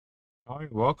Hi,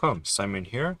 welcome. Simon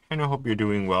here, and I hope you're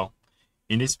doing well.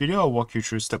 In this video, I'll walk you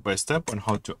through step by step on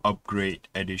how to upgrade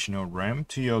additional RAM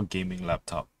to your gaming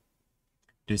laptop.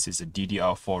 This is a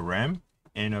DDR4 RAM,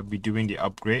 and I'll be doing the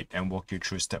upgrade and walk you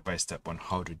through step by step on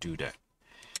how to do that.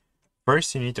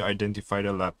 First, you need to identify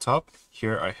the laptop.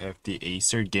 Here I have the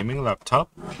Acer gaming laptop.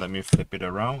 Let me flip it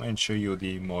around and show you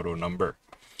the model number.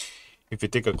 If you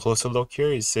take a closer look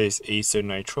here, it says Acer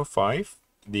Nitro 5.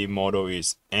 The model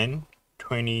is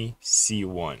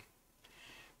N20C1.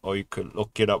 Or you could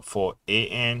look it up for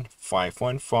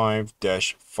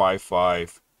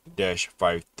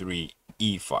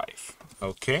AN515-55-53E5.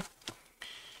 Okay,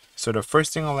 so the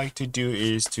first thing I like to do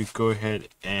is to go ahead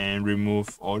and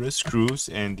remove all the screws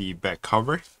and the back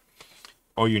cover.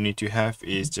 All you need to have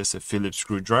is just a Phillips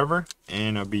screwdriver,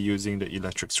 and I'll be using the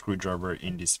electric screwdriver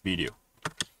in this video.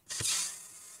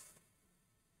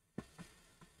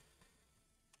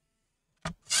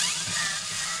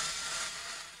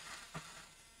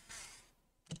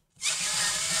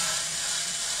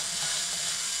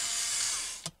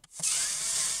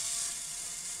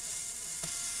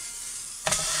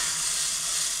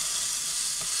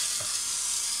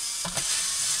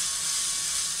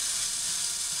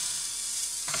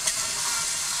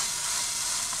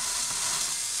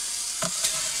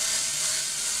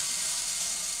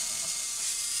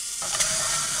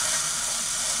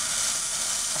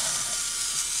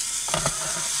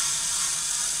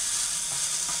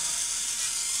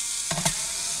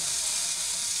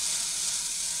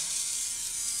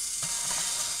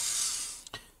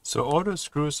 So all the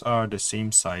screws are the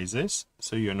same sizes,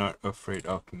 so you're not afraid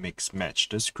of mix match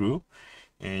the screw,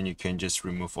 and you can just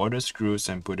remove all the screws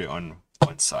and put it on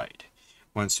one side.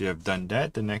 Once you have done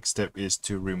that, the next step is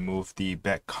to remove the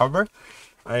back cover.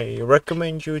 I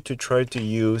recommend you to try to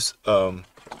use a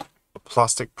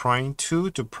plastic prying tool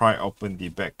to pry open the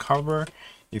back cover.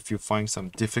 If you find some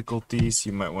difficulties,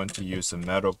 you might want to use a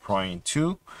metal prying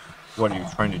tool. What you're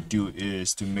trying to do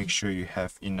is to make sure you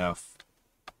have enough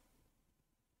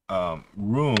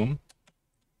room.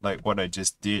 Like what I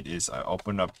just did is I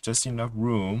opened up just enough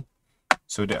room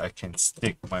so that I can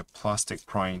stick my plastic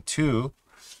prying tool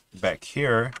back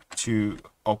here to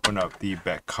open up the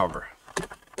back cover.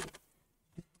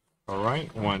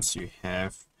 Alright, once you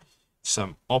have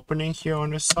some opening here on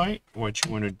the side, what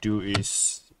you want to do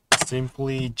is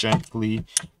simply gently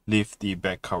lift the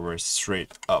back cover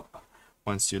straight up.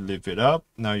 Once you lift it up,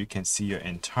 now you can see your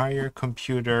entire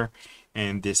computer,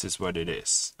 and this is what it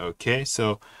is. Okay,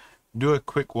 so do a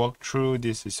quick walkthrough.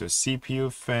 This is your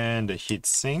CPU fan, the heat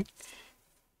sink.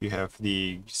 You have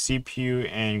the CPU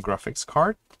and graphics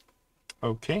card.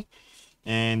 Okay,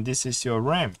 and this is your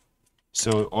RAM.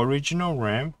 So original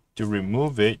RAM, to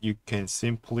remove it, you can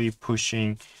simply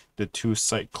pushing the two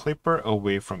side clipper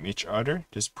away from each other.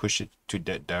 Just push it to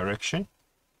that direction.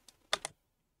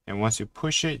 And once you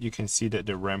push it, you can see that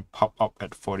the RAM pop up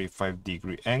at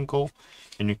 45-degree angle,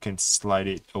 and you can slide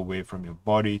it away from your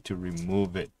body to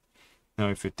remove it. Now,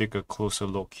 if you take a closer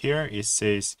look here, it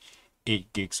says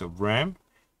 8 gigs of RAM.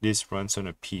 This runs on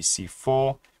a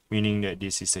PC4, meaning that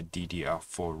this is a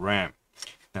DDR4 RAM.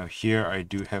 Now here I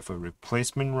do have a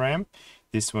replacement RAM.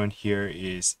 This one here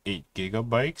is 8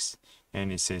 gigabytes,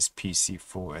 and it says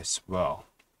PC4 as well.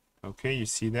 Okay, you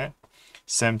see that?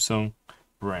 Samsung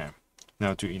RAM.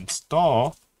 Now to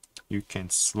install, you can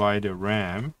slide the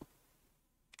RAM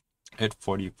at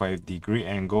 45-degree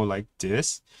angle like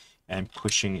this and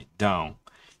pushing it down.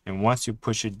 And once you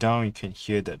push it down, you can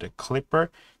hear that the clipper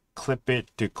clip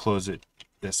it to close it.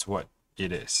 That's what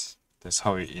it is. That's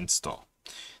how it install.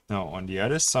 Now on the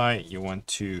other side, you want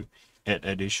to add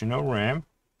additional RAM.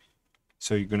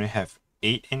 So you're going to have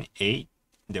 8 and 8.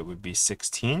 That would be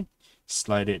 16.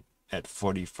 Slide it at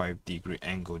 45-degree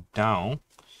angle down,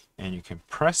 and you can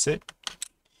press it,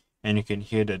 and you can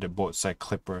hear that the both side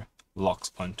clipper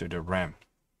locks onto the RAM.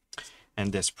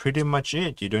 And that's pretty much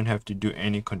it. You don't have to do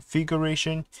any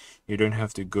configuration. You don't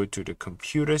have to go to the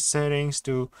computer settings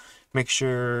to make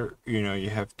sure you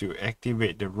have to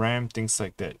activate the RAM, things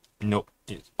like that. Nope,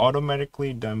 it's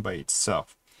automatically done by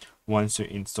itself. Once you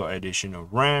install additional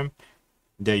RAM,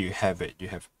 there you have it. You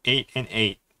have 8 and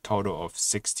 8, total of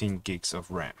 16 gigs of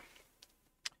RAM.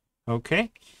 Okay,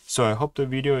 so I hope the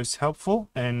video is helpful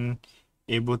and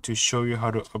able to show you how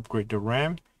to upgrade the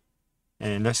RAM.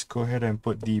 And let's go ahead and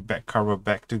put the back cover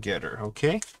back together.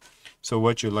 Okay, so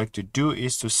what you like to do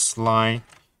is to slide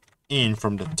in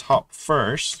from the top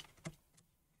first.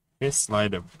 Okay,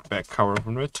 slide the back cover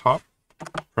from the top,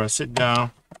 press it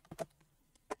down,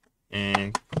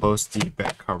 and close the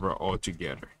back cover all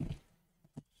together.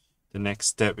 The next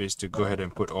step is to go ahead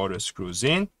and put all the screws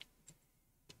in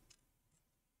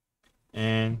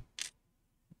and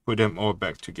put them all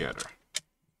back together.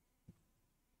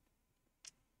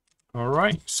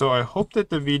 Alright, so I hope that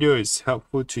the video is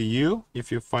helpful to you.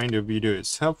 If you find the video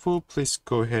is helpful, please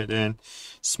go ahead and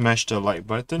smash the like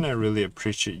button. I really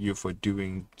appreciate you for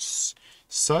doing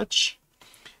such.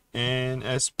 And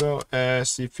as well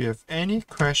as if you have any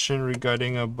question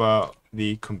regarding about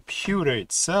the computer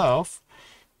itself,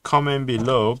 comment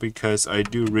below, because I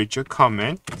do read your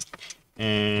comment,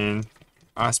 and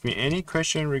ask me any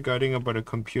question regarding about the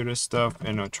computer stuff,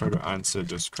 and I'll try to answer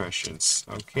those questions.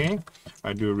 Okay,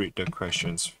 I do read the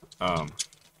questions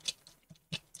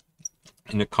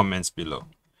in the comments below.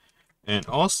 And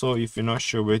also, if you're not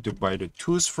sure where to buy the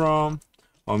tools from,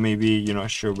 or maybe you're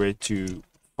not sure where to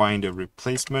find a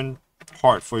replacement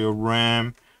part for your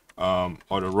RAM,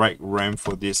 or the right RAM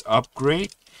for this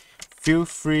upgrade, feel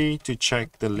free to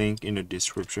check the link in the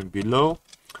description below.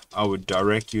 I would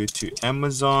direct you to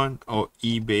Amazon or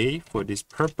eBay for this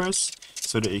purpose,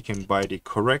 so that you can buy the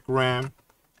correct RAM,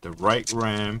 the right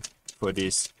RAM for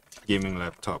this gaming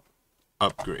laptop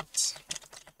upgrades.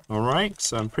 Alright,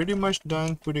 so I'm pretty much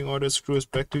done putting all the screws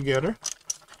back together,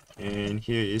 and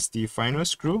here is the final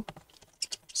screw.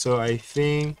 So I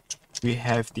think we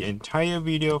have the entire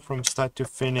video from start to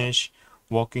finish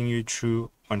walking you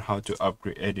through on how to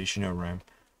upgrade additional RAM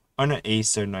on an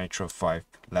Acer Nitro 5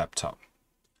 laptop.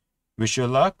 Wish you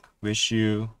luck, wish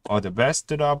you all the best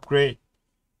to the upgrade,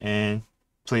 and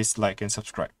please like and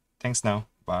subscribe. Thanks now,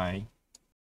 bye.